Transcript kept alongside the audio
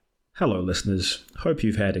Hello, listeners. Hope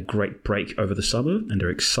you've had a great break over the summer and are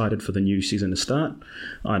excited for the new season to start.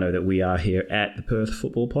 I know that we are here at the Perth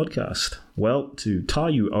Football Podcast. Well, to tie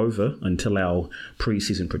you over until our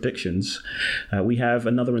pre-season predictions, we have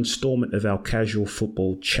another installment of our Casual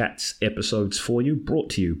Football Chats episodes for you, brought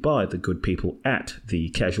to you by the good people at the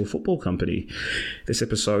Casual Football Company. This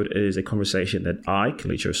episode is a conversation that I,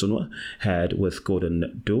 Kelechi, had with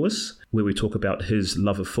Gordon Duus, where we talk about his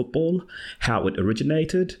love of football, how it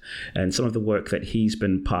originated, and some of the work that he's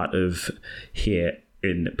been part of here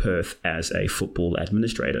in Perth as a football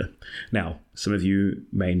administrator. Now, some of you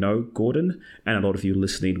may know Gordon, and a lot of you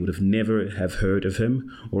listening would have never have heard of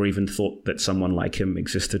him or even thought that someone like him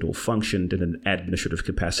existed or functioned in an administrative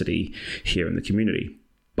capacity here in the community.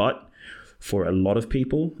 But for a lot of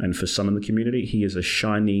people and for some in the community, he is a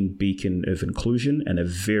shining beacon of inclusion and a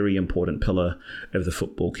very important pillar of the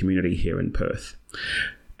football community here in Perth.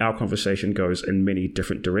 Our conversation goes in many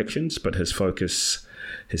different directions, but his focus,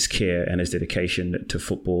 his care, and his dedication to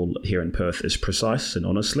football here in Perth is precise. And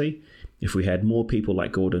honestly, if we had more people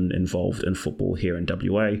like Gordon involved in football here in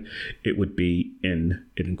WA, it would be in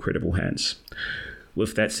incredible hands.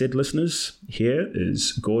 With that said, listeners, here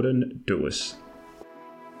is Gordon Duus.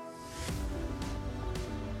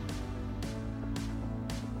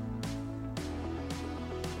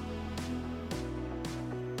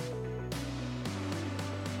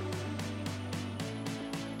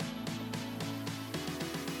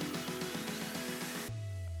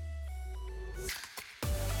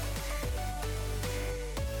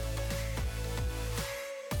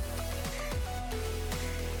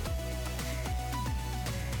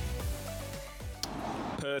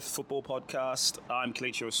 Perth Football Podcast. I'm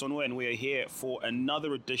Kelechi, and we are here for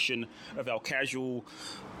another edition of our Casual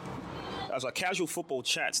Football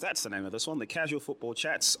Chats. That's the name of this one, the Casual Football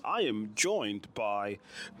Chats. I am joined by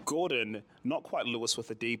Gordon, not quite Lewis with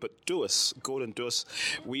a D, but Duus, Gordon Duus.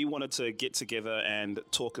 We wanted to get together and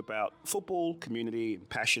talk about football, community,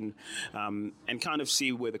 passion, and kind of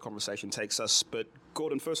see where the conversation takes us. But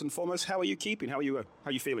Gordon, first and foremost, how are you keeping? How are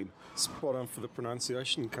you feeling? Spot on for the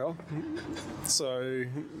pronunciation, Cal. So,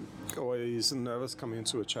 always nervous coming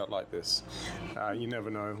into a chat like this. You never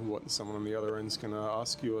know what someone on the other end's going to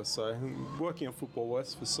ask you or say. Working at Football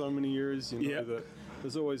West for so many years, you know that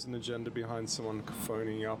there's always an agenda behind someone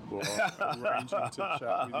phoning up or arranging to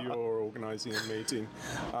chat with you or organising a meeting.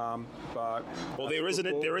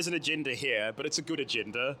 There is an agenda here, but it's a good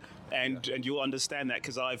agenda, and you'll understand that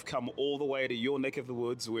because I've come all the way to your neck of the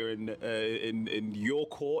woods. We're in your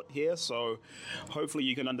court here, so hopefully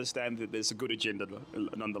you can understand that there's a good agenda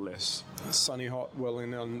nonetheless. Sunny, hot,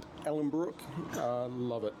 Welling and Ellenbrook,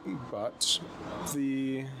 love it, but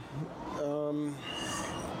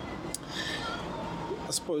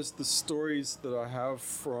I suppose the stories that I have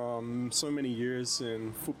from so many years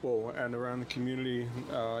in football and around the community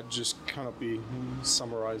just cannot be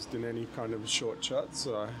summarised in any kind of short chat.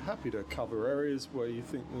 So happy to cover areas where you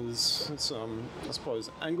think there's some, I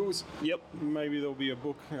suppose, angles. Yep. Maybe there'll be a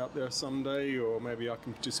book out there someday, or maybe I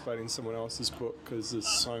can participate in someone else's book because there's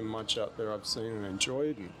so much out there I've seen and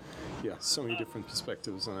enjoyed, and so many different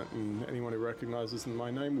perspectives on it. And anyone who recognises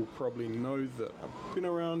my name will probably know that I've been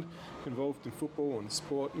around, involved in football and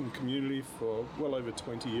sport and community for well over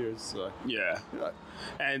 20 years. So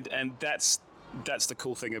and that's the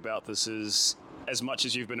cool thing about this is, as much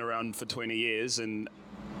as you've been around for 20 years, and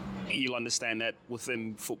you'll understand that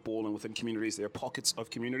within football and within communities, there are pockets of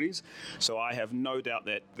communities. So I have no doubt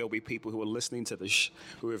that there'll be people who are listening to this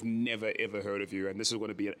who have never, ever heard of you. And this is going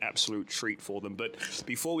to be an absolute treat for them. But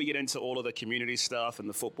before we get into all of the community stuff and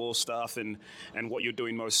the football stuff and what you're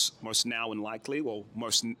doing most now and likely,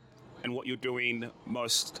 and what you're doing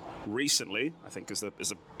most recently, I think is a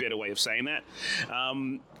better way of saying that.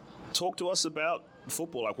 Talk to us about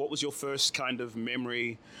football. Like, what was your first kind of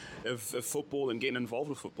memory of football and getting involved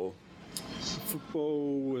with football?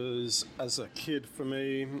 Football was, as a kid for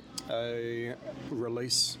me, a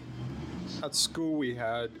release. At school we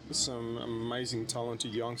had some amazing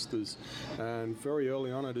talented youngsters, and very early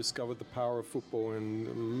on I discovered the power of football in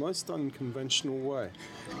the most unconventional way.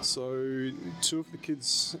 So 2 of the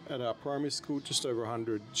kids at our primary school, just over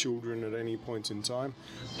 100 children at any point in time,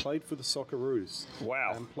 played for the Socceroos.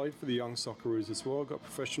 Wow. And played for the young Socceroos as well, got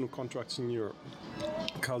professional contracts in Europe.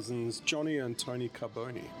 Cousins Johnny and Tony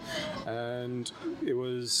Carboni. And it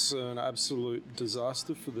was an absolute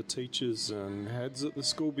disaster for the teachers and heads at the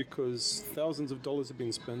school because thousands of dollars have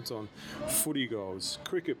been spent on footy goals,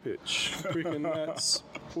 cricket pitch, cricket nets,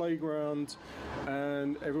 playground,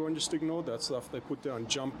 and everyone just ignored that stuff. They put down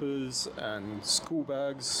jumpers and school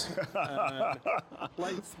bags and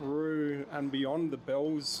played through and beyond the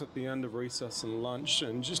bells at the end of recess and lunch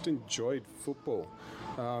and just enjoyed football.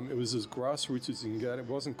 It was as grassroots as you can get. It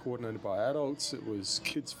wasn't coordinated by adults. It was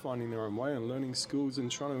kids finding their own way and learning skills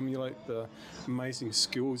and trying to emulate the amazing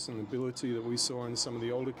skills and ability that we saw in some of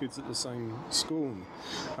the older kids at the same school.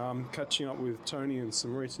 Catching up with Tony in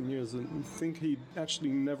some recent years, I think he actually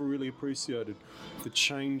never really appreciated the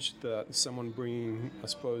change that someone bringing, I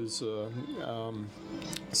suppose, a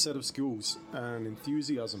set of skills and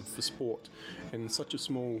enthusiasm for sport in such a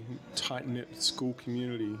small, tight-knit school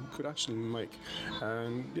community could actually make.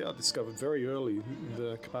 And yeah, I discovered very early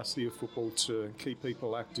the capacity of football to keep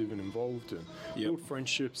people active and involved and build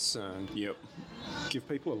friendships and give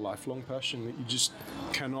people a lifelong passion that you just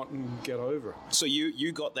cannot get over. So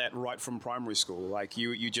you got that right from primary school. Like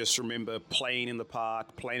you just remember playing in the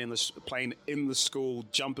park, playing in the school,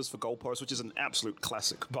 jumpers for goalposts, which is an absolute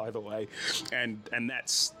classic, by the way. And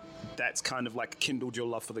that's kind of like kindled your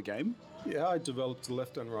love for the game. Yeah, I developed a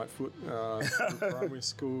left and right foot through primary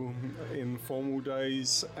school in formal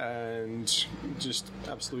days and just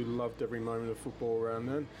absolutely loved every moment of football around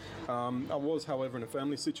then. I was, however, in a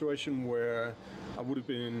family situation where I would have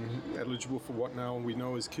been eligible for what now we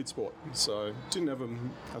know as kid sport. So didn't ever,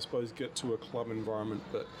 I suppose, get to a club environment,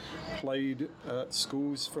 but played at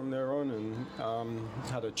schools from there on and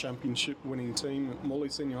had a championship winning team at Morley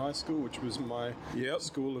Senior High School, which was my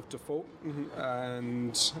school of default,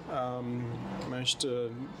 and managed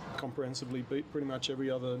to comprehensively beat pretty much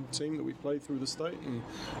every other team that we played through the state,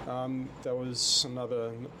 and that was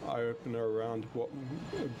another eye-opener around what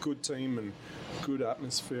a good team and good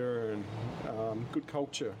atmosphere and good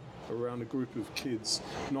culture around a group of kids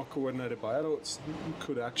not coordinated by adults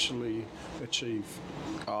could actually achieve.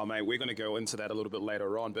 Oh mate, we're going to go into that a little bit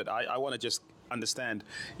later on, but I want to just understand,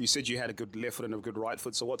 you said you had a good left foot and a good right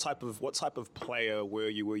foot, so what type of player were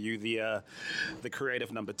you? Were you the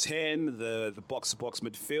creative number 10, the box-to-box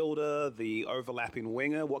midfielder, the overlapping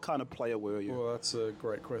winger? What kind of player were you? Well, that's a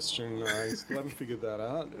great question. I still haven't figured that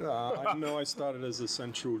out. I know I started as a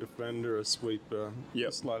central defender, a sweeper,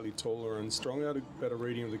 slightly taller and stronger, had a better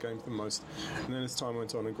reading of the game than most, and then as time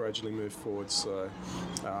went on I gradually moved forward, so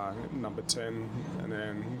number 10, and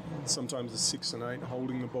then sometimes a 6 and 8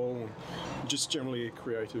 holding the ball, just generally a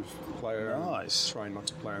creative player. Nice. Trying not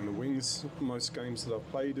to play on the wings most games that I've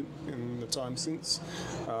played in the time since.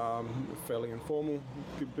 Fairly informal,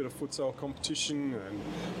 good bit of futsal competition,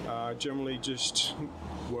 and generally just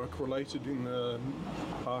work related in the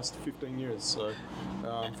past 15 years. So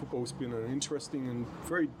football's been an interesting and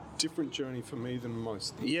very different journey for me than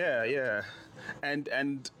most. Yeah.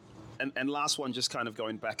 And last one, just kind of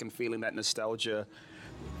going back and feeling that nostalgia.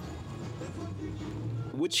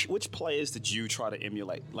 Which players did you try to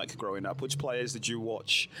emulate, like growing up? Which players did you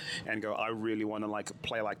watch and go, I really want to like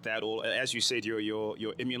play like that? Or as you said,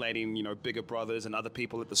 you're emulating, bigger brothers and other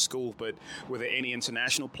people at the school. But were there any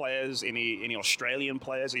international players, any Australian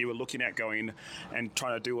players that you were looking at going and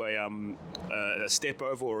trying to do a step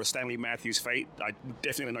over or a Stanley Matthews fate? I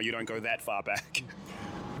definitely know you don't go that far back.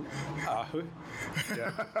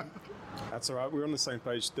 Yeah. That's all right. We're on the same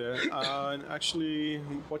page there. Actually,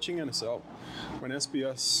 watching NSL, when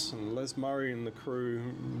SBS and Les Murray and the crew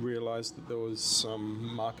realised that there was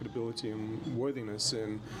some marketability and worthiness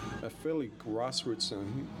in a fairly grassroots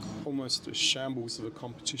and almost a shambles of a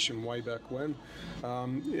competition way back when,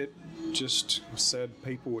 it just said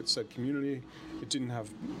people, it said community. It didn't have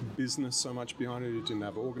business so much behind it. It didn't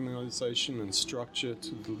have organisation and structure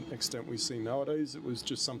to the extent we see nowadays. It was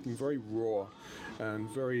just something very raw and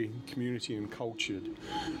very community and cultured.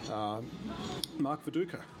 Mark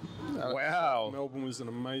Viduka. Wow. Melbourne was an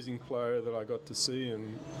amazing player that I got to see,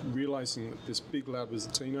 and realising that this big lad was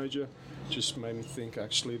a teenager just made me think,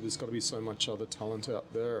 actually, there's got to be so much other talent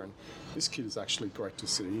out there, and this kid is actually great to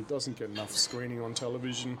see. He doesn't get enough screening on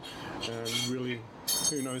television, and really,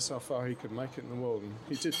 who knows how far he could make it in the world, and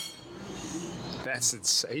he did. That's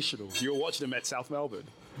sensational. You were watching him at South Melbourne?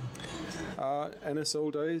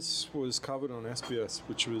 NSL Days was covered on SBS,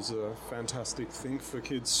 which was a fantastic thing for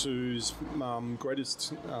kids whose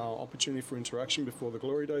greatest opportunity for interaction before the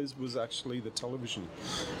glory days was actually the television.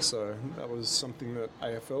 So that was something that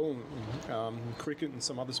AFL, cricket and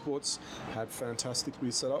some other sports had fantastically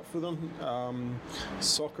set up for them.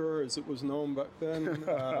 Soccer, as it was known back then,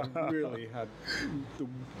 really had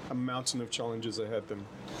a mountain of challenges ahead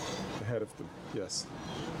of them. Yes.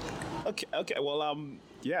 Okay. Well,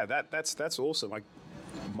 yeah, that's awesome. Like,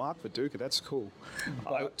 Mark Viduka, that's cool.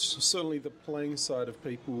 But certainly the playing side of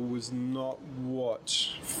people was not what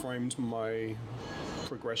framed my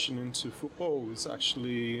progression into football. It was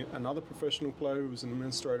actually another professional player who was an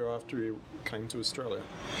administrator after he came to Australia.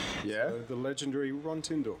 Yeah? So the legendary Ron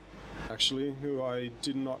Tyndall, actually, who I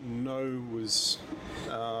did not know was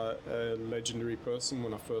a legendary person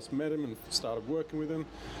when I first met him and started working with him.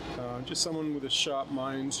 Just someone with a sharp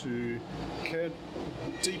mind who cared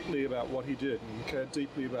deeply about what he did and cared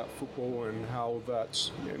deeply about football and how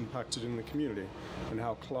that impacted in the community and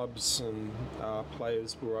how clubs and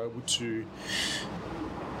players were able to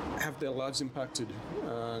have their lives impacted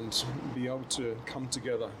and be able to come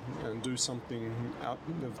together and do something out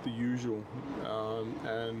of the usual.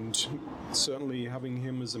 And certainly having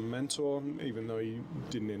him as a mentor, even though he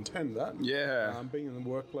didn't intend that. Yeah. Being in the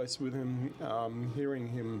workplace with him, hearing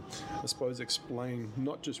him, I suppose, explain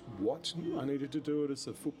not just what I needed to do it as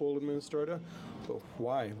a football administrator, but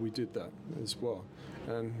why we did that as well.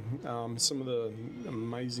 And some of the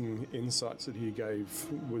amazing insights that he gave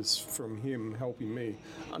was from him helping me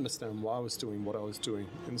understand why I was doing what I was doing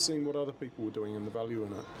and seeing what other people were doing and the value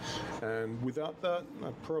in it. And without that, I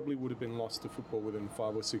probably would have been lost to football within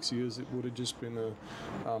 5 or 6 years. It would have just been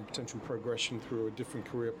a potential progression through a different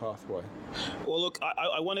career pathway. Well, look,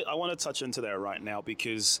 I want to touch into that right now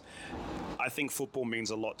because I think football means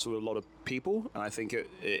a lot to a lot of people, and I think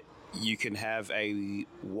you can have a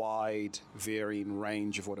wide, varying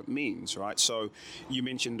range of what it means, right? So you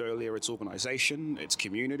mentioned earlier it's organization, it's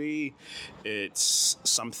community, it's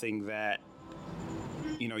something that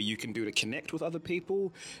you can do to connect with other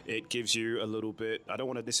people. It gives you a little bit, I don't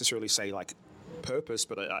want to necessarily say like purpose,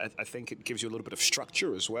 but I think it gives you a little bit of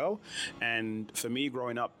structure as well. And for me,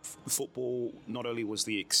 growing up, football not only was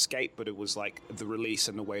the escape, but it was like the release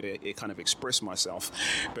and the way to kind of express myself.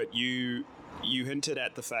 But you hinted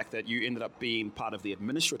at the fact that you ended up being part of the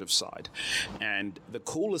administrative side. And the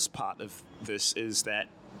coolest part of this is that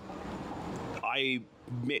I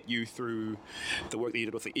met you through the work that you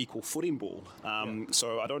did with the equal footing ball.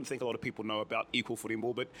 So I don't think a lot of people know about equal footing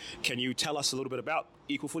ball, but can you tell us a little bit about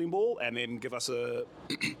equal footing ball and then give us a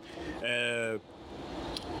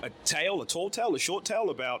tall tale, a short tale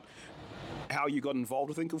about how you got involved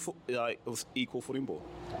with equal footing ball?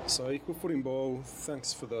 So equal footing ball,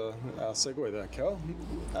 thanks for the segue there, Cal.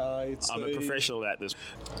 I'm a professional at this.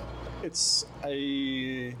 It's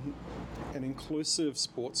an inclusive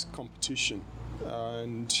sports competition.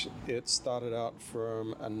 And it started out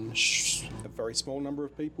from a very small number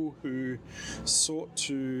of people who sought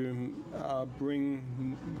to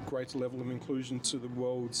bring greater level of inclusion to the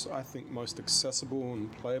world's, I think, most accessible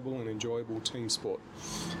and playable and enjoyable team sport.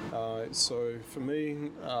 So for me,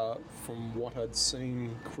 from what I'd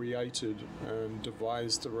seen created and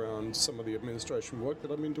devised around some of the administration work that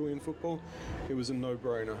I've been doing in football, it was a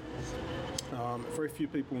no-brainer. Very few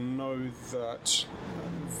people know that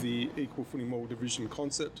the equal footing ball division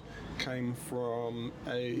concept came from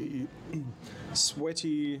a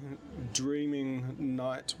sweaty, dreaming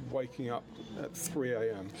night waking up at 3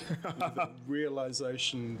 a.m. with the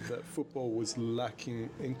realization that football was lacking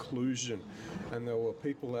inclusion. And there were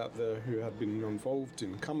people out there who had been involved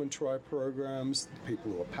in come and try programs, people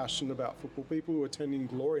who were passionate about football, people who were attending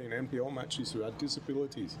glory and NPL matches who had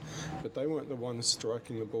disabilities. But they weren't the ones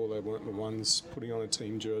striking the ball, they weren't the ones putting on a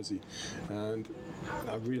team jersey. And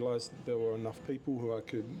I realized that there were enough people who I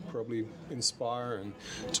could probably inspire and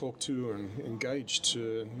talk to and engage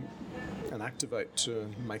to and activate to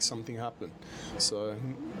make something happen. So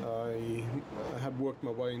I had worked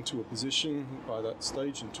my way into a position by that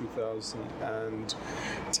stage in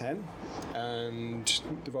 2010 and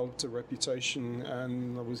developed a reputation,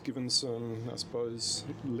 and I was given some, I suppose,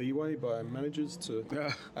 leeway by managers to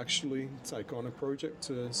actually take on a project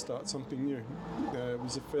to start something new. It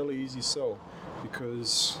was a fairly easy sell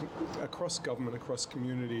because across government, across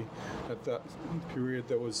community, at that period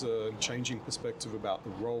there was a changing perspective about the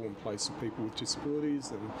role and place of people with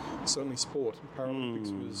disabilities, and certainly sport.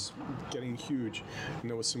 Paralympics was getting huge, and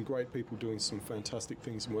there were some great people doing some fantastic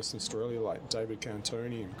things in Western Australia, like David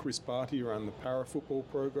Cantoni and Chris Barty around the para football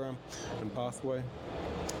program and pathway.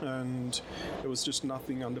 And there was just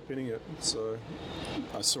nothing underpinning it. So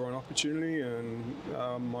I saw an opportunity, and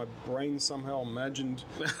my brain somehow imagined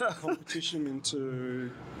competition into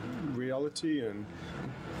reality, and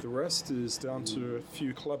the rest is down to a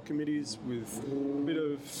few club committees with a bit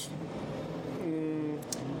of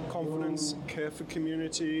confidence, care for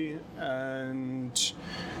community, and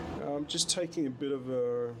just taking a bit of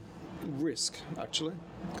a risk, actually,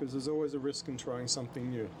 because there's always a risk in trying something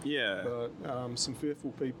new. Yeah. But some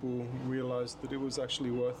fearful people realised that it was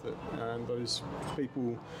actually worth it, and those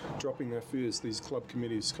people dropping their fears, these club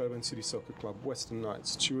committees, Coburn City Soccer Club, Western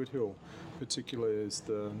Knights, Stewart Hill, particularly as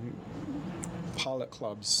the pilot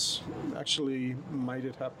clubs, actually made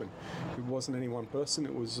it happen. It wasn't any one person,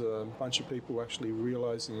 it was a bunch of people actually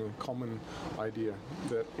realising a common idea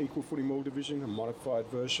that equal footy mall division, a modified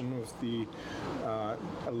version of the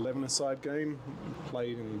 11-a-side game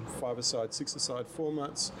played in 5-a-side, 6-a-side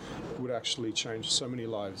formats, would actually change so many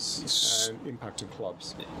lives and impact on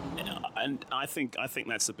clubs. And I think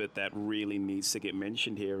that's the bit that really needs to get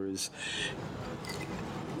mentioned here is,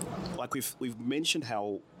 like we've mentioned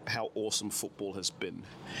how awesome football has been,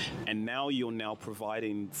 and now you're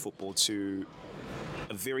providing football to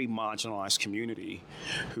a very marginalised community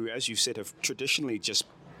who, as you said, have traditionally just,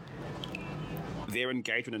 their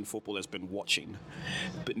engagement in football has been watching,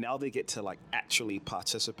 but now they get to like actually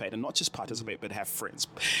participate, and not just participate, but have friends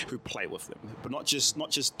who play with them, but not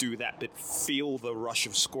just do that, but feel the rush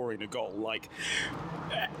of scoring a goal. Like,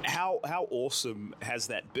 how awesome has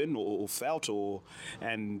that been, or felt, or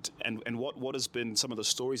and what has been some of the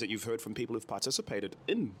stories that you've heard from people who've participated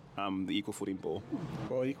in the Equal Footing Ball?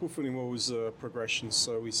 Well, Equal Footing Ball was a progression,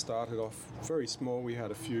 so we started off very small. We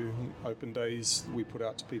had a few open days we put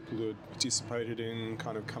out to people who had participated in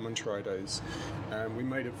kind of come and try days, and we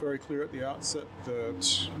made it very clear at the outset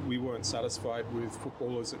that we weren't satisfied with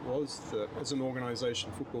football as it was, that as an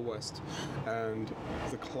organisation, Football West and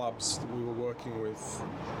the clubs that we were working with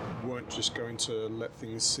weren't just going to let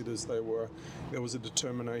things sit as they were. There was a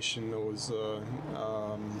determination, there was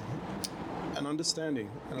an understanding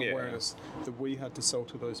and awareness that we had to sell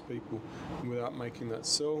to those people, and without making that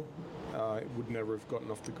sell, it would never have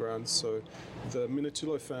gotten off the ground. So the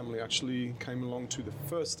Minatillo family actually came along to the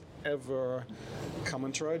first ever Come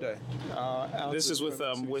and Try Day. This is with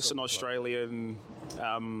Western Australian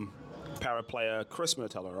para player Chris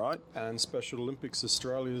Minatillo, right? And Special Olympics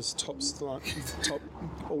Australia's top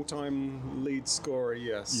all-time lead scorer,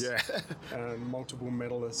 yes. Yeah. And multiple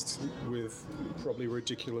medalists with probably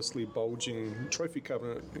ridiculously bulging trophy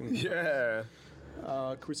cabinet. Yeah.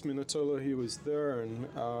 Chris Minatillo, he was there, and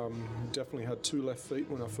definitely had 2 left feet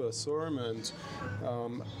when I first saw him, and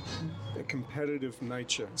a competitive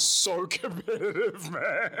nature. So competitive,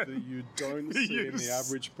 man. That you don't see in the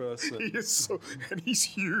average person. He is and he's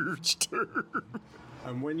huge too.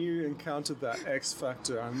 And when you encounter that X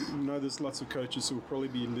factor, I know there's lots of coaches who will probably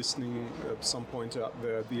be listening at some point out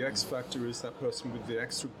there. The X factor is that person with the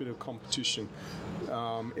extra bit of competition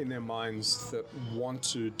in their minds that want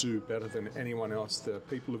to do better than anyone else. The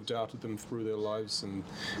people have doubted them through their lives, and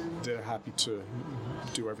they're happy to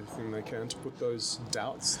do everything they can to put those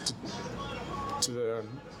doubts to their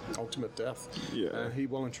ultimate death. Yeah. And he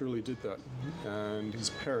well and truly did that. And his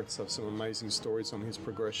parents have some amazing stories on his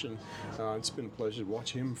progression. It's been a pleasure to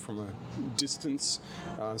watch him from a distance,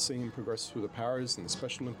 seeing him progress through the Paras and the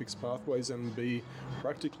Special Olympics pathways, and be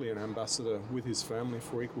practically an ambassador with his family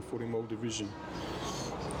for Equal Footing Ball division.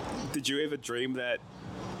 Did you ever dream that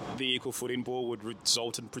the Equal Footing Ball would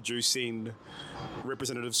result in producing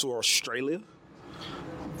representatives for Australia?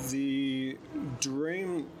 The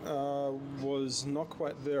dream was not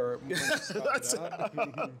quite there when I started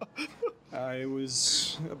out. It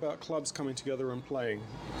was about clubs coming together and playing,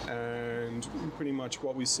 and pretty much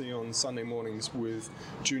what we see on Sunday mornings with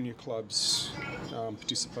junior clubs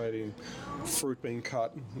participating, fruit being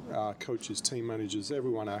cut, coaches, team managers,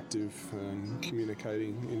 everyone active and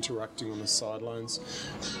communicating, interacting on the sidelines.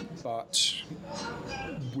 But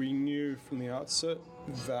we knew from the outset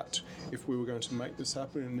that if we were going to make this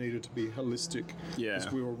happen, it needed to be holistic. Yeah.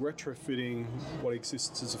 Because we were retrofitting what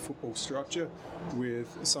exists as a football structure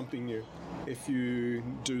with something new. If you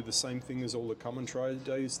do the same thing as all the come and try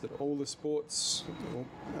days that all the sports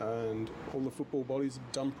and all the football bodies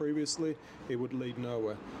have done previously, it would lead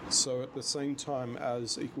nowhere. So at the same time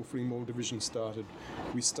as Equal Footing Ball Division started,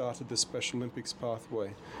 we started the Special Olympics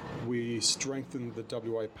pathway. We strengthened the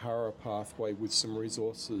WA Para pathway with some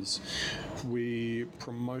resources. We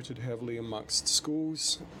promoted heavily amongst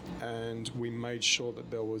schools, and we made sure that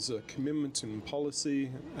there was a commitment in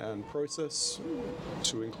policy and process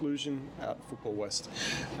to inclusion at Football West,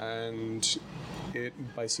 and it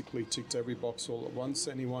basically ticked every box all at once.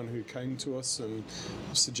 Anyone who came to us and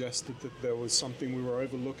suggested that there was something we were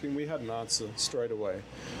overlooking, we had an answer straight away.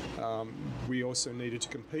 We also needed to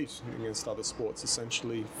compete against other sports,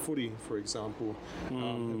 essentially footy, for example. It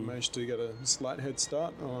managed to get a slight head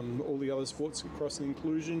start on all the other sports across the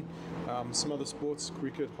inclusion. Some other sports,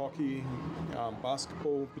 cricket, hockey,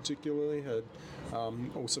 basketball particularly, had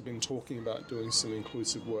also been talking about doing some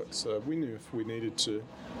inclusive work. So we knew if we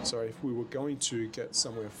were going to get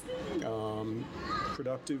somewhere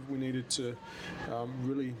productive, we needed to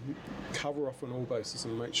really cover off on all bases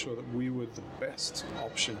and make sure that we were the best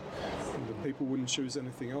option. And the people wouldn't choose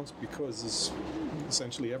anything else because there's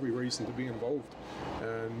essentially every reason to be involved.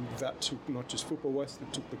 And that took not just Football West,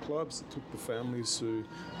 it took the clubs, it took the families who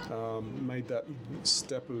made that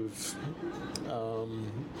step of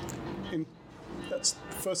that's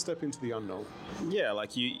the first step into the unknown. Yeah,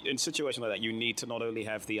 like in a situation like that, you need to not only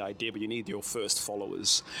have the idea, but you need your first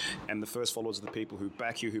followers. And the first followers are the people who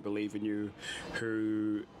back you, who believe in you,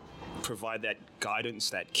 who provide that guidance,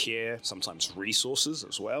 that care, sometimes resources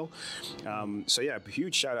as well. So yeah, a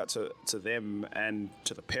huge shout out to them and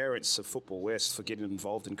to the parents of Football West for getting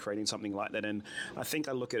involved in creating something like that. And I think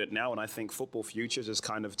I look at it now and I think Football Futures is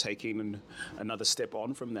kind of taking another step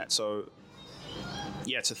on from that. So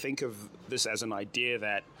yeah, to think of this as an idea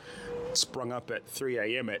that sprung up at 3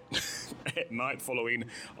 a.m. at night following,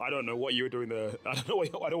 I don't know what you were doing I don't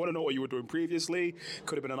want to know what you were doing previously.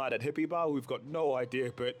 Could have been a night at Hippie Bar. We've got no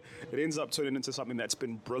idea, but it ends up turning into something that's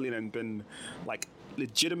been brilliant and been like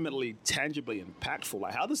legitimately, tangibly impactful.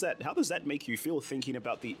 Like, how does that make you feel thinking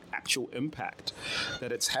about the actual impact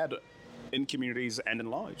that it's had in communities and in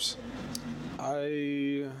lives?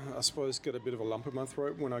 I suppose get a bit of a lump in my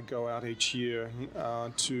throat when I go out each year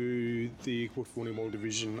to the Equal Footy Ball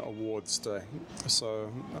Division Awards Day.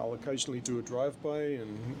 So I'll occasionally do a drive-by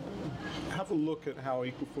and have a look at how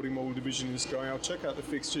Equal Footy Ball Division is going. I'll check out the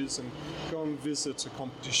fixtures and go and visit a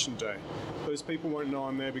competition day. Those people won't know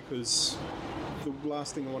I'm there because the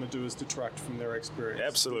last thing I want to do is detract from their experience.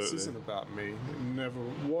 Absolutely. This isn't about me. It never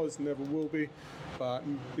was, never will be. But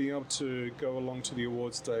being able to go along to the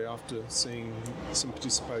awards day after seeing some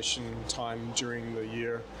participation time during the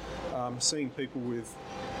year, seeing people with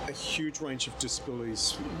a huge range of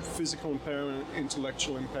disabilities, physical impairment,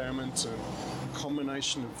 intellectual impairment, and a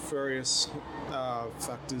combination of various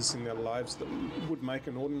factors in their lives that would make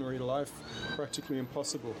an ordinary life practically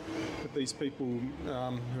impossible. But these people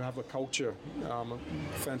who have a culture, a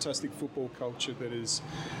fantastic football culture that is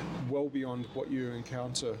well beyond what you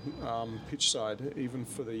encounter pitch side, even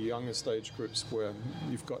for the youngest age groups, where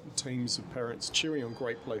you've got teams of parents cheering on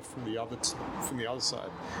great play from the other side.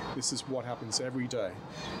 This is what happens every day,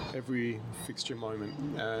 every fixture moment,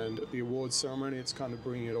 and at the awards ceremony, it's kind of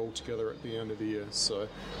bringing it all together at the end of the year. So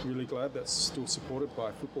really glad that's still supported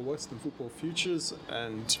by Football West and Football Futures,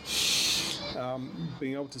 and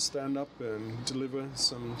being able to stand up and deliver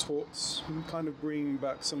some talks, kind of bringing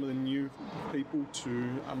back some of the new people to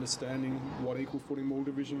understanding what Equal Footy Ball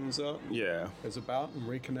Division is about, and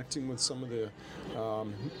reconnecting with some of the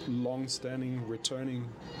long-standing, returning,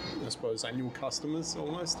 I suppose, annual customers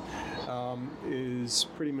almost, is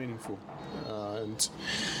pretty meaningful. And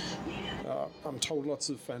I'm told lots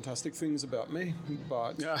of fantastic things about me,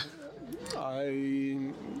 but I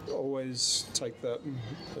always take that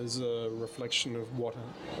as a reflection of what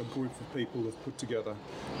a group of people have put together,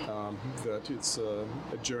 that it's a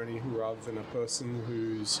journey rather than a person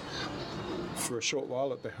who's for a short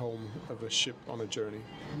while at the helm of a ship on a journey.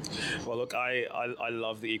 Well, look, I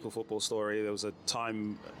love the Equal Football story. There was a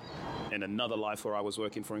time in another life where I was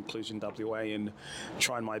working for Inclusion WA and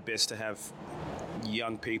trying my best to have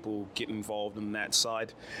young people get involved in that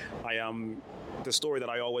side. The story that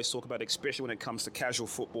I always talk about, especially when it comes to casual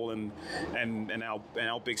football and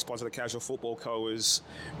our big sponsor, the Casual Football Co, is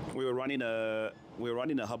we were running a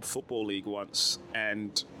hub football league once,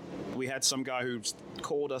 and we had some guy who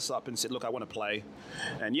called us up and said, "Look, I want to play,"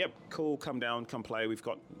 and yep, cool, come down, come play.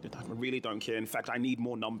 I really don't care. In fact, I need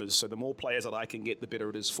more numbers. So the more players that I can get, the better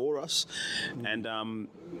it is for us. And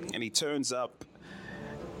he turns up.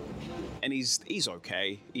 And he's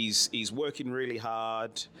okay. He's working really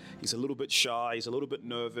hard. He's a little bit shy. He's a little bit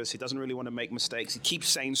nervous. He doesn't really want to make mistakes. He keeps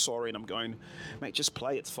saying sorry, and I'm going, mate, just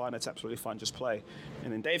play. It's fine. It's absolutely fine. Just play.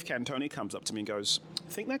 And then Dave Cantoni comes up to me and goes,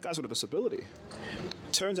 I think that guy's got a disability.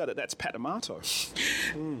 Turns out that's Pat Amato.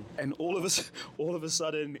 And all of a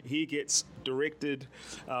sudden, he gets directed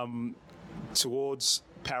towards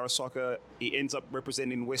para soccer. He ends up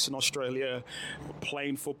representing Western Australia,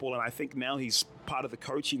 playing football, and I think now he's part of the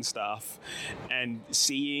coaching staff, and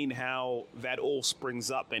seeing how that all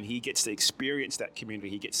springs up and he gets to experience that community.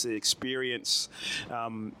 He gets to experience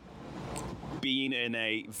being in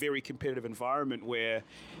a very competitive environment where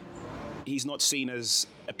he's not seen as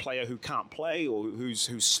a player who can't play or who's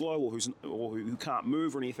slow or who can't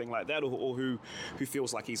move or anything like that, or who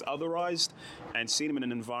feels like he's otherized, and seeing him in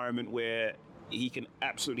an environment where he can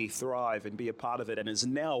absolutely thrive and be a part of it and is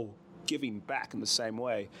now giving back in the same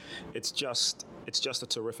way. It's just a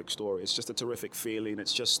terrific story. It's just a terrific feeling.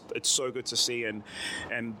 It's so good to see, and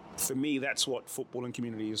for me, that's what football and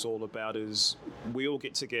community is all about. Is we all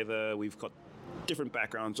get together. We've got different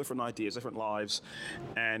backgrounds, different ideas, different lives,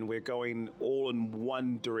 and we're going all in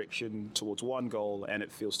one direction towards one goal, and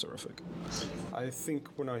it feels terrific. I think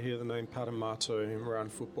when I hear the name Patamato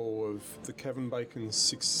around football of the Kevin Bacon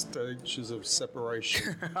 6 stages of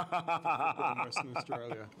separation in Western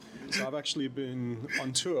Australia. So I've actually been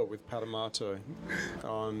on tour with Patamato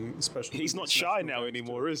on special. He's not shy now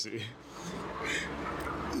anymore, is he?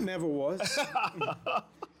 Never was.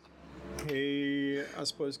 He, I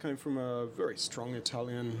suppose, came from a very strong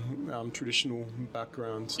Italian traditional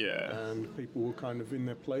background. Yeah. And people were kind of in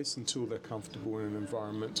their place until they're comfortable in an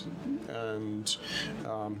environment. And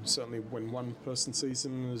certainly when one person sees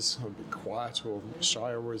him as a bit quiet or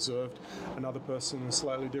shy or reserved, another person in a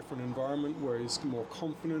slightly different environment where he's more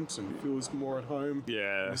confident and feels more at home.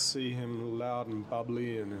 Yeah. You see him loud and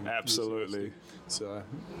bubbly and Absolutely. So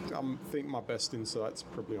I think my best insight's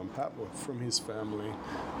probably on Pat from his family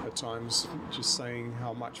at times, just saying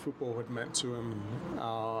how much football had meant to him,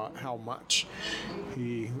 how much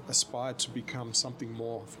he aspired to become something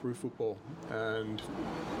more through football. And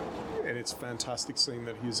it's fantastic seeing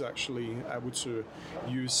that he's actually able to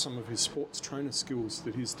use some of his sports trainer skills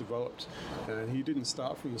that he's developed. And he didn't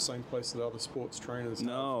start from the same place that other sports trainers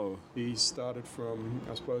No. have. He started from,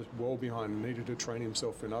 I suppose, well behind and needed to train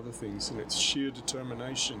himself in other things. And it's sheer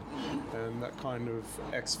determination and that kind of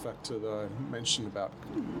X factor that I mentioned about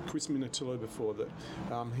Chris Minatillo before, that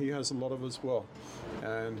he has a lot of as well.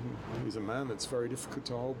 And he's a man that's very difficult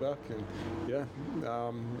to hold back. And yeah,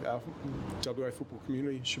 our WA football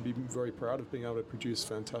community should be very proud of being able to produce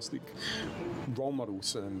fantastic role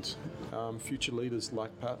models and future leaders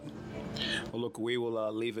like Pat. Well, look, we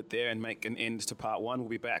will leave it there and make an end to part one. We'll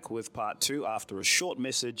be back with part two after a short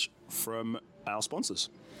message from our sponsors.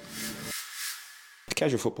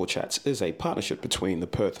 Casual Football Chats is a partnership between the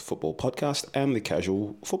Perth Football Podcast and the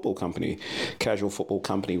Casual Football Company. Casual Football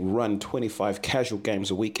Company run 25 casual games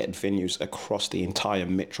a week at venues across the entire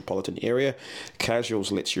metropolitan area.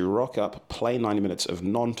 Casuals lets you rock up, play 90 minutes of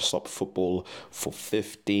non-stop football for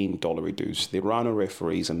 $15 dues. There are no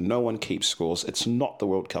referees and no one keeps scores. It's not the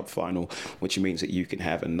World Cup final, which means that you can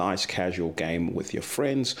have a nice casual game with your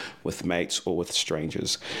friends, with mates, or with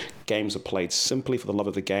strangers. Games are played simply for the love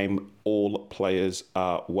of the game. All players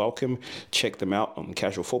are welcome. Check them out on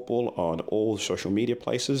Casual Football on all social media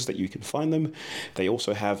places that you can find them. They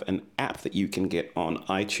also have an app that you can get on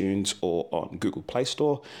iTunes or on Google Play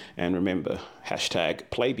Store. And remember, hashtag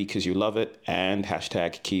play because you love it and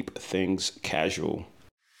hashtag keep things casual.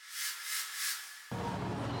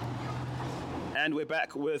 And we're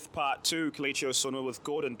back with part two, Kelechi Osuna with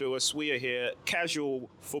Gordon Duus. We are here, Casual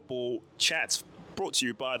Football Chats, brought to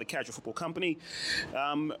you by the Casual Football Company.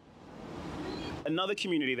 Another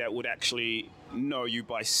community that would actually know you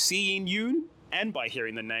by seeing you and by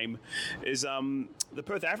hearing the name is the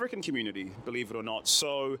Perth African community, believe it or not.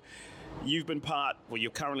 So you're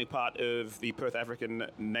currently part of the Perth African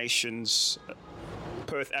Nations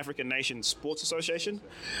Sports Association.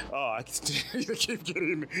 Oh, I keep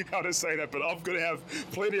getting how to say that, but I'm going to have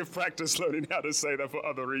plenty of practice learning how to say that for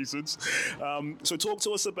other reasons. So talk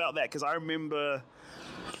to us about that, because I remember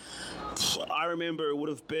it would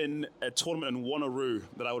have been a tournament in Wanneroo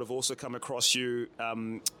that I would have also come across you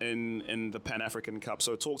in the Pan-African Cup.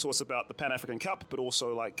 So talk to us about the Pan-African Cup, but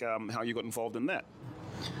also like how you got involved in that.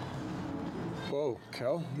 Well,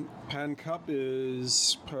 Cal, Pan Cup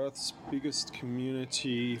is Perth's biggest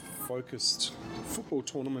community-focused football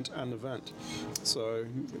tournament and event. So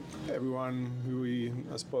everyone who we,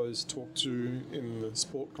 I suppose, talk to in the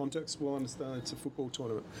sport context will understand it's a football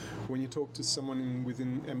tournament. When you talk to someone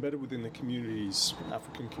embedded within the communities,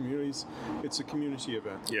 African communities, it's a community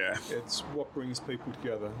event. Yeah. It's what brings people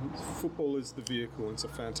together. Football is the vehicle. It's a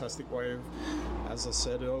fantastic way of, as I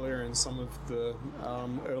said earlier in some of the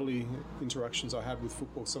early interactions connections I had with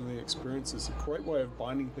football, some of the experiences, a great way of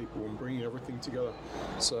binding people and bringing everything together.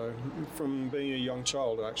 So from being a young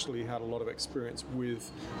child, I actually had a lot of experience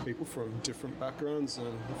with people from different backgrounds,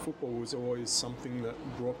 and football was always something that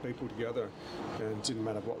brought people together, and it didn't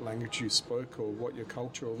matter what language you spoke or what your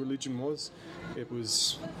culture or religion was, it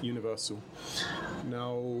was universal.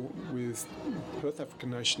 Now with Perth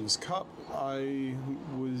African Nations Cup, I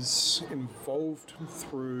was involved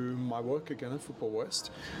through my work again at Football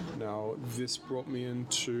West. Now this brought me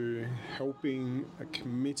into helping a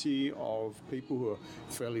committee of people who are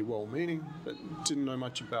fairly well-meaning but didn't know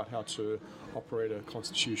much about how to operate a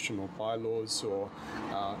constitution or bylaws or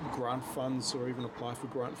grant funds, or even apply for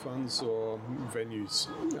grant funds or venues.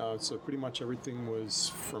 So pretty much everything was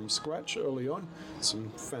from scratch early on.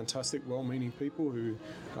 Some fantastic well-meaning people who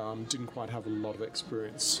didn't quite have a lot of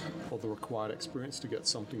experience or the required experience to get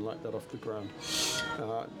something like that off the ground.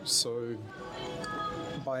 So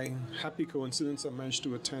by happy coincidence, I managed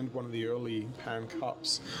to attend one of the early Pan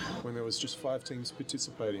Cups when there was just 5 teams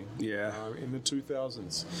participating in the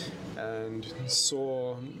 2000s, and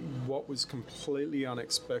saw what was completely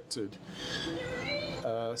unexpected.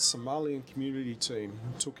 A Somalian community team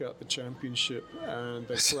took out the championship, and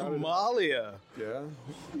they Somalia.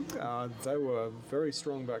 They were very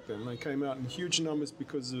strong back then. They came out in huge numbers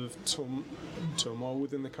because of turmoil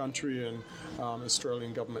within the country and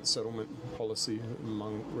Australian government settlement policy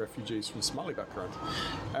among refugees from Somali background.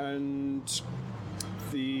 And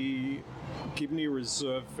the Gibney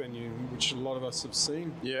Reserve venue, which a lot of us have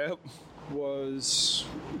seen, was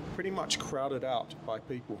pretty much crowded out by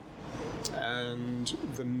people. And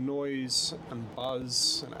the noise and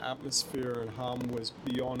buzz and atmosphere and hum was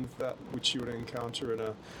beyond that which you would encounter in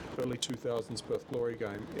a early 2000s Perth Glory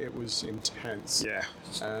game. It was intense.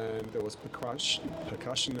 And there was percussion,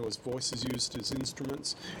 there was voices used as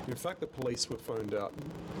instruments. In fact, the police were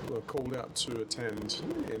called out to attend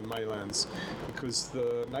in Maylands because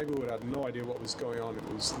the neighbourhood had no idea what was going on.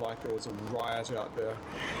 It was like there was a riot out there.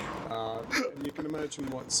 And you can imagine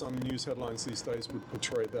what some news headlines these days would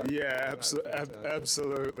portray that.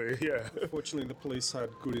 Absolutely. Fortunately, the police had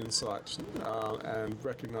good insight and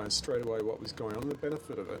recognised straight away what was going on, the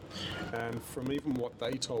benefit of it. And from even what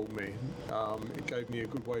they told me, it gave me a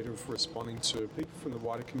good way of responding to people from the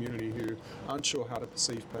wider community who aren't sure how to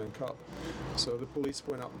perceive Pan Cup. So the police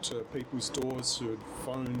went up to people's doors who had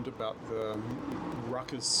phoned about the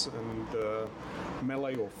ruckus and the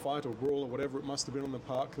melee or fight or brawl or whatever it must have been on the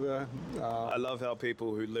park there. I love how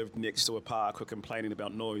people who lived next to a park were complaining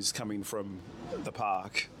about noise coming from the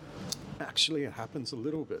park. Actually, it happens a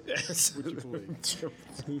little bit. Would you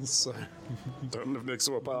believe? So, don't live next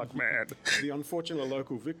to a park, man. The unfortunate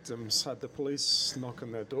local victims had the police knock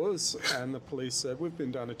on their doors, and the police said, "We've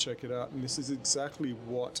been down to check it out, and this is exactly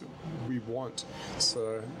what we want.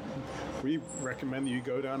 So, we recommend that you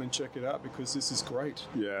go down and check it out because this is great."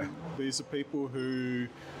 These are people who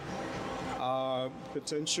are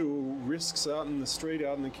potential risks out in the street,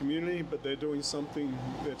 out in the community, but they're doing something,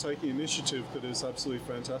 they're taking initiative that is absolutely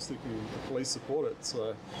fantastic, and the police support it.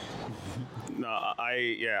 So, no,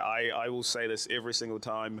 I will say this every single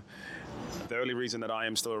time. The only reason that I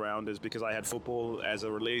am still around is because I had football as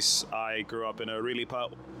a release. I grew up in a really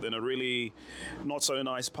not so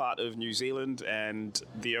nice part of New Zealand, and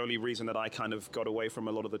the only reason that I kind of got away from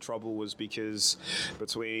a lot of the trouble was because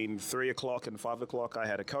between 3 o'clock and 5 o'clock I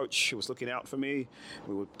had a coach who was looking out for me.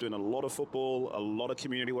 We were doing a lot of football, a lot of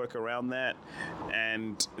community work around that,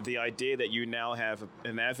 and the idea that you now have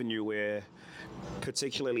an avenue where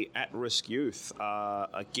particularly at-risk youth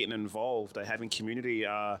are getting involved, are having community,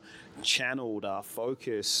 are channeled, are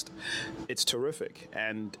focused. It's terrific.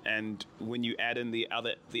 And when you add in the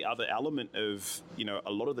other element of,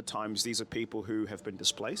 a lot of the times these are people who have been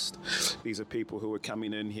displaced. These are people who are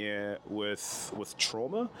coming in here with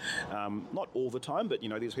trauma. Not all the time, but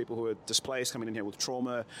these are people who are displaced, coming in here with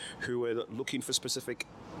trauma, who are looking for specific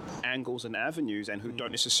angles and avenues, and who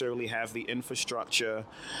don't necessarily have the infrastructure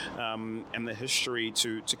and the history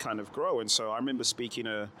to kind of grow. And so I remember speaking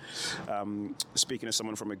to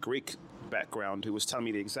someone from a Greek background who was telling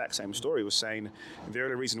me the exact same story. He was saying the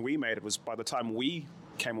only reason we made it was by the time we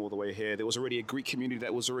came all the way here, there was already a Greek community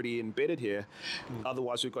that was already embedded here.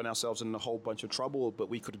 Otherwise, we've got ourselves in a whole bunch of trouble, but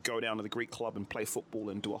we could go down to the Greek club and play football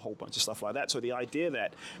and do a whole bunch of stuff like that. So the idea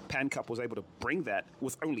that Pan Cup was able to bring that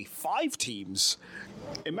with only 5 teams,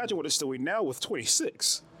 imagine what it's doing now with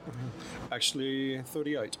 26. Actually,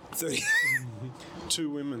 38. 2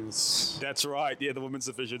 women's. That's right. Yeah, the women's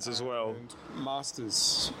divisions as well. And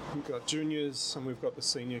masters. We've got juniors and we've got the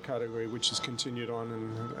senior category, which has continued on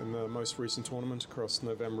in the most recent tournament across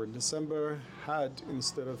November and December. Had,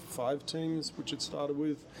 instead of 5 teams, which it started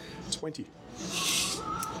with, 20.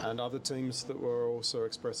 and other teams that were also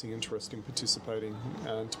expressing interest in participating,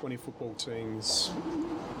 and 20 football teams,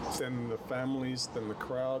 then the families, then the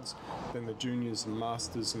crowds, then the juniors and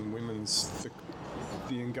masters and women's.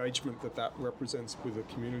 The engagement that represents with a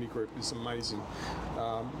community group is amazing,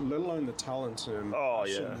 let alone the talent and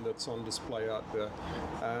passion that's on display out there.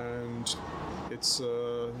 And it's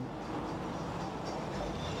a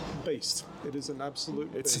beast. It is an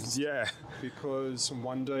absolute beast. Because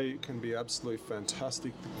one day it can be absolutely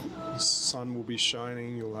fantastic. The sun will be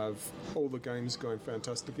shining. You'll have all the games going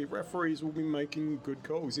fantastically. Referees will be making good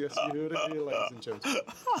calls. Yes, you heard it here, ladies and gentlemen.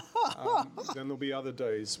 Then there'll be other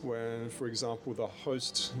days when, for example, the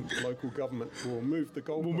host local government will move the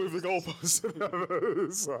goalposts.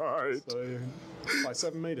 Right. So, by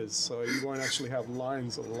 7 meters, so you won't actually have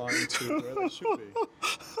lines aligned to where they should be.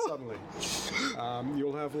 Suddenly,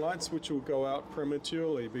 you'll have lights which will go out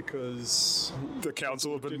prematurely because the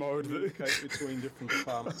council have been mowed. Communicate between different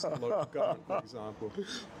departments of local government, for example.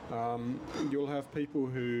 You'll have people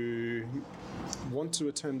who want to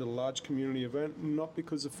attend a large community event, not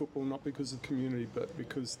because of football, not because of community, but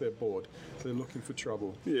because they're bored. They're looking for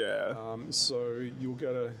trouble. Yeah. So you'll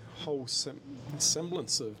get a whole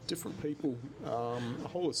semblance of different people, a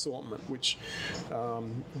whole assortment, which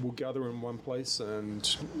will gather in one place,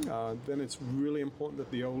 and then it's really important that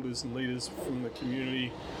the elders and leaders from the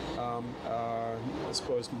community are, I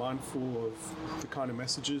suppose, mindful of the kind of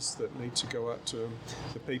messages that need to go out to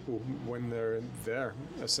the people when they're there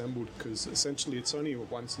assembled, because essentially it's only a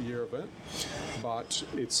once-a-year event, but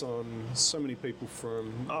it's on so many people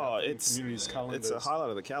from the community's calendars. It's a highlight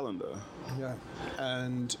of the calendar. Yeah,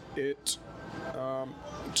 and it,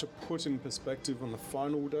 to put in perspective, on the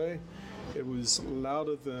final day, it was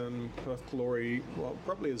louder than Perth Glory, well,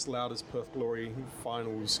 probably as loud as Perth Glory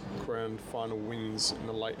grand final wins in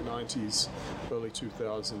the late 90s, early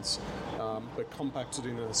 2000s, but compacted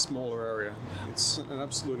in a smaller area. It's an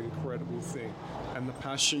absolute incredible thing. And the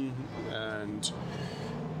passion and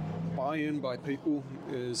buy-in by people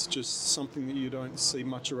is just something that you don't see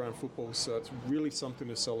much around football, so it's really something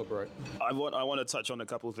to celebrate. I want to touch on a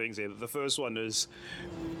couple of things here. The first one is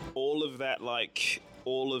all of that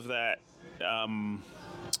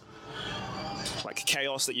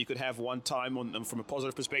chaos that you could have one time from a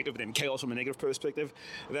positive perspective, and then chaos from a negative perspective.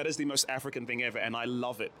 That is the most African thing ever, and I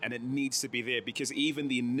love it, and it needs to be there, because even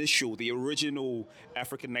the original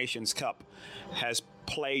African Nations Cup has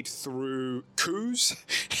played through coups,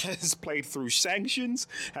 has played through sanctions,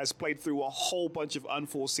 has played through a whole bunch of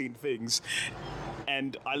unforeseen things.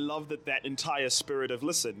 And I love that entire spirit of,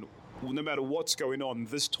 listen, no matter what's going on,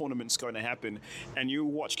 this tournament's going to happen, and you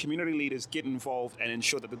watch community leaders get involved and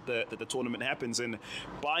ensure that the tournament happens. And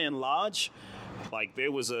by and large, like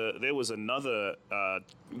there was another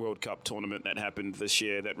World Cup tournament that happened this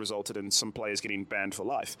year that resulted in some players getting banned for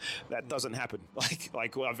life. That doesn't happen.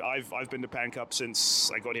 I've been to Pan Cup since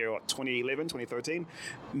I got here, 2011, 2013.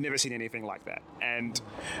 Never seen anything like that. And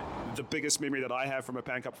the biggest memory that I have from a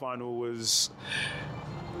Pan Cup final was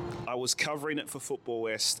I was covering it for Football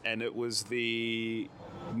West, and it was the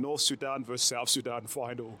North Sudan versus South Sudan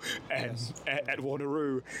final at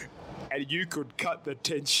Wanneroo, and you could cut the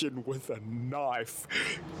tension with a knife,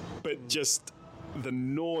 but just the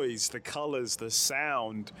noise, the colors, the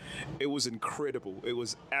sound, it was incredible. It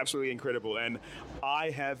was absolutely incredible. And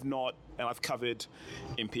I've covered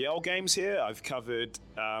MPL games here, I've covered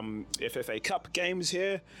FFA Cup games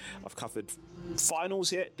here, I've covered finals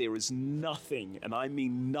here. There is nothing, and I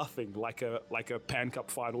mean nothing, like a Pan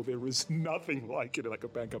Cup final. There is nothing like it, like a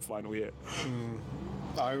Pan Cup final here.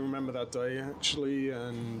 I remember that day, actually,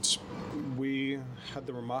 and we had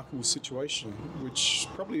the remarkable situation, which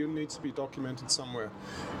probably needs to be documented somewhere,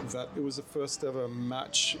 that it was the first ever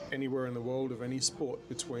match anywhere in the world of any sport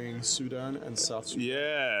between Sudan and South Sudan.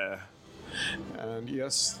 Yeah. And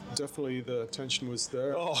yes, definitely the tension was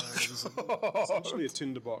there. Oh, it was essentially a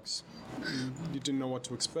tinderbox. You didn't know what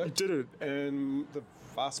to expect. You didn't. And the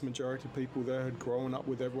vast majority of people there had grown up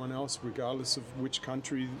with everyone else, regardless of which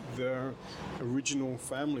country their original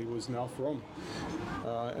family was now from.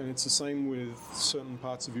 And it's the same with certain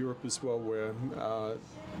parts of Europe as well, where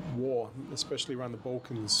war, especially around the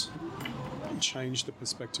Balkans, changed the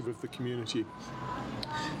perspective of the community.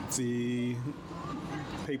 The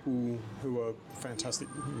people who are fantastic,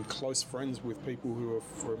 close friends with people who are,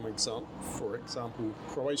 for example,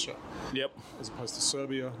 Croatia. Yep. As opposed to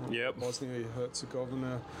Serbia, Yep. Bosnia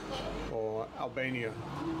Herzegovina, or Albania,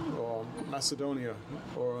 or Macedonia,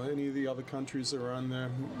 or any of the other countries around there.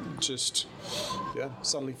 Just,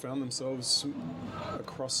 suddenly found themselves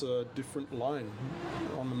across a different line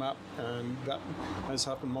on the map, and that has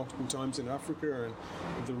happened multiple times in Africa, and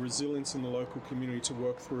the resilience in the local community to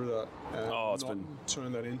work through that and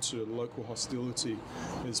turn that into local hostility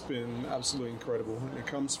has been absolutely incredible. And it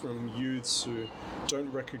comes from youths who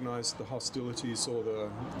don't recognize the hostilities or the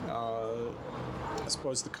I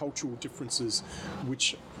suppose the cultural differences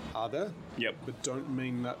which are there, but don't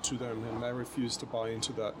mean that to them, and they refuse to buy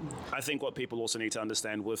into that. I think what people also need to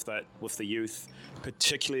understand with the youth,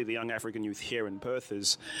 particularly the young African youth here in Perth,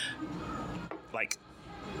 is like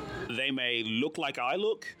they may look like I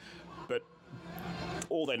look, but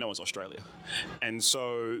all they know is Australia. And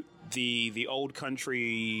so the old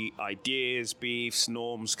country ideas, beefs,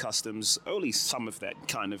 norms, customs, only some of that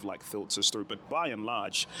kind of like filters through. But by and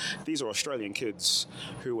large, these are Australian kids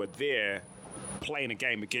who are there playing a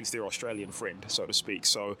game against their Australian friend, so to speak.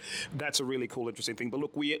 So that's a really cool, interesting thing. But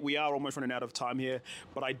look, we are almost running out of time here,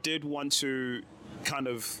 but I did want to kind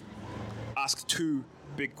of ask two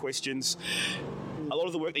big questions. A lot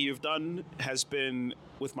of the work that you've done has been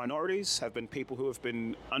with minorities, have been people who have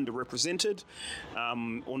been underrepresented,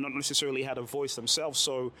 or not necessarily had a voice themselves.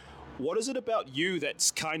 So what is it about you that's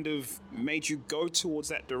kind of made you go towards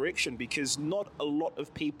that direction? Because not a lot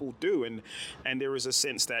of people do, and there is a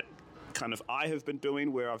sense that kind of I have been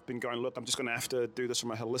doing where I've been going, look, I'm just going to have to do this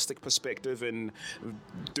from a holistic perspective and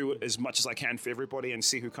do it as much as I can for everybody and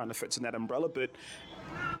see who kind of fits in that umbrella. But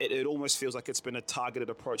it almost feels like it's been a targeted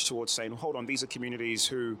approach towards saying, hold on, these are communities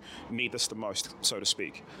who need this the most, so to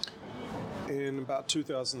speak. In about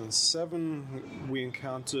 2007, we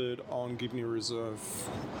encountered on Gibney Reserve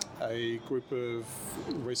a group of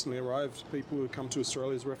recently arrived people who had come to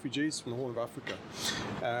Australia as refugees from the Horn of Africa.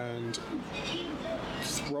 And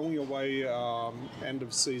throwing away end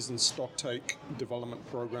of season stocktake development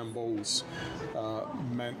program balls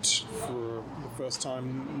meant for the first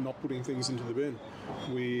time not putting things into the bin.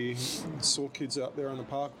 We saw kids out there in the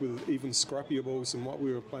park with even scrappier balls than what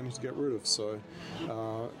we were planning to get rid of. So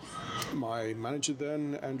my manager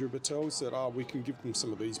then, Andrew Battelle, said, we can give them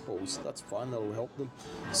some of these balls. That's fine, that will help them.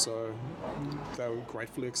 So they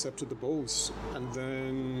gratefully accepted the balls. And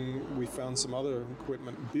then we found some other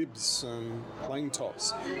equipment, bibs and playing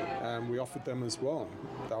tops, and we offered them as well.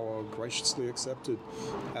 They were graciously accepted.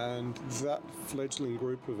 And that fledgling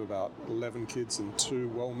group of about 11 kids and 2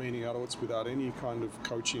 well-meaning adults without any kind of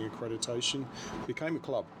coaching accreditation became a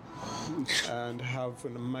club. And have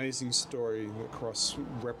an amazing story across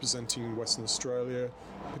representing Western Australia,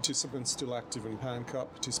 participants still active in Pan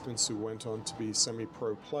Cup, participants who went on to be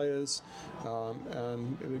semi-pro players,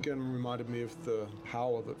 and it again reminded me of the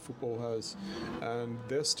power that football has, and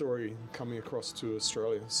their story coming across to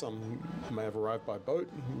Australia. Some may have arrived by boat,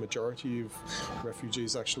 the majority of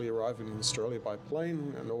refugees actually arrive in Australia by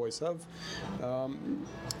plane and always have,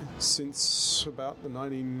 since about the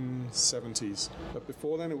 1970s, but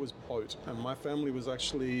before then it was boat, and my family was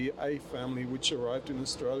actually a family which arrived in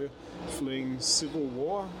Australia fleeing civil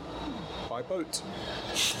war by boat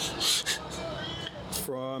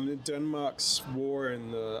from Denmark's war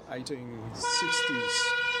in the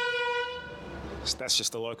 1860s. That's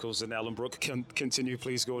just the locals in Ellenbrook. Continue,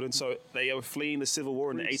 please, Gordon. So they were fleeing the Civil War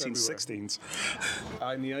in the 1860s.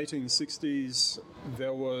 In the 1860s,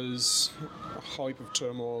 there was a whole heap of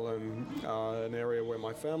turmoil, and an area where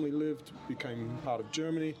my family lived became part of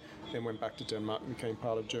Germany, then went back to Denmark and became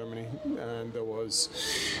part of Germany. And there was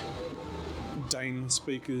Dane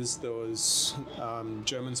speakers, there was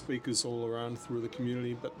German speakers all around through the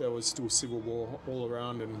community, but there was still civil war all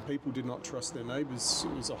around, and people did not trust their neighbours.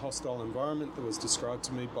 It was a hostile environment that was described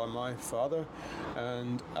to me by my father,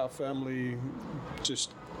 and our family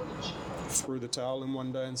just threw the towel in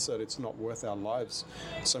one day and said it's not worth our lives.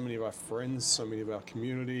 So many of our friends, so many of our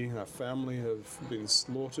community, our family have been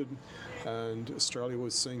slaughtered, and Australia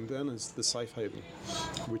was seen then as the safe haven,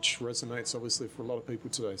 which resonates obviously for a lot of people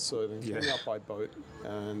today. So they came out by boat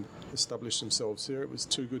and established themselves here. It was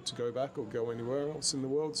too good to go back or go anywhere else in the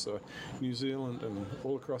world, so New Zealand and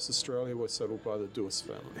all across Australia were settled by the Duus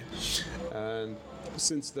family. And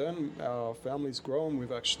since then, our family's grown.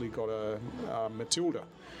 We've actually got a Matilda,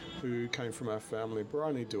 who came from our family,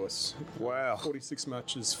 Gordon Duus. Wow. 46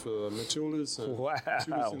 matches for Matildas. And Wow.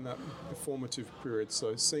 she was in that formative period.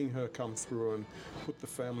 So seeing her come through and put the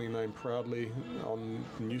family name proudly on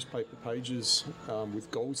newspaper pages with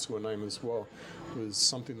goals to her name as well was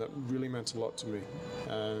something that really meant a lot to me.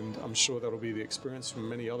 And I'm sure that'll be the experience for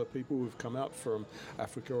many other people who've come out from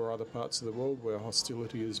Africa or other parts of the world where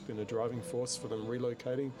hostility has been a driving force for them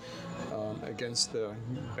relocating against their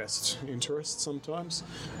best interests sometimes,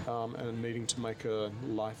 and needing to make a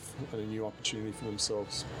life and a new opportunity for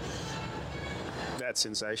themselves. That's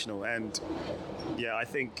sensational, and yeah, I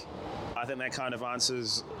think that kind of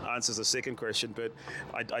answers the second question. But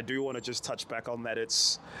I do want to just touch back on that.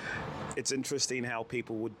 It's interesting how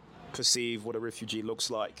people would perceive what a refugee looks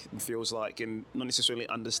like and feels like, and not necessarily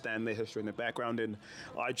understand their history and their background. And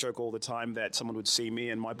I joke all the time that someone would see me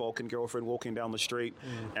and my Balkan girlfriend walking down the street,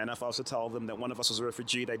 and if I was to tell them that one of us was a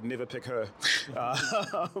refugee, they'd never pick her.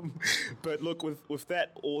 But look, with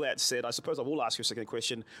that, all that said, I suppose I will ask you a second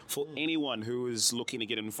question. For anyone who is looking to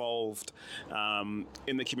get involved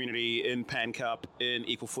in the community, in Pan Cup, in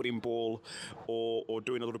equal footing ball, or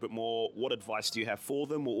doing a little bit more, what advice do you have for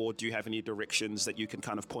them, or do you have any directions that you can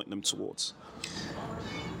kind of point them towards?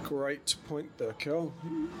 Great point there, Kel.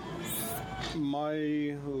 My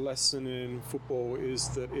lesson in football is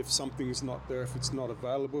that if something's not there, if it's not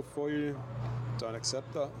available for you, don't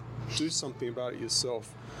accept that. Do something about it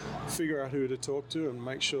yourself. Figure out who to talk to and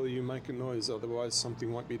make sure you make a noise, otherwise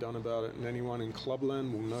something won't be done about it. And anyone in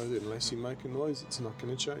clubland will know that unless you make a noise, it's not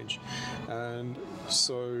going to change. And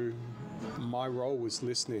so my role was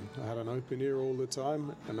listening. I had an open ear all the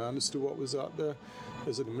time and I understood what was out there.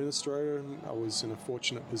 As an administrator, I was in a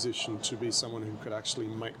fortunate position to be someone who could actually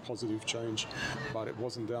make positive change. But it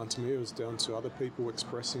wasn't down to me, it was down to other people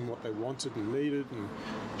expressing what they wanted and needed and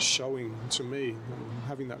showing to me and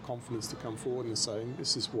having that confidence to come forward and saying,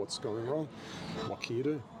 this is what's going wrong, what can you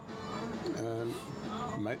do? And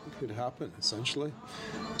make it happen, essentially.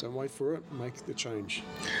 Don't wait for it, make the change.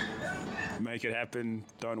 Make it happen,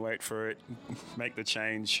 don't wait for it, make the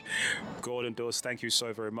change. Gordon Duus, thank you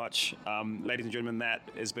so very much. Ladies and gentlemen, that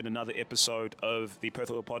has been another episode of the Perth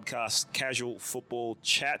Football Podcast, Casual Football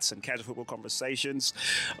Chats and Casual Football Conversations.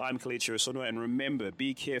 I'm Kelechi, and remember,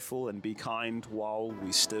 be careful and be kind while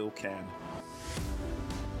we still can.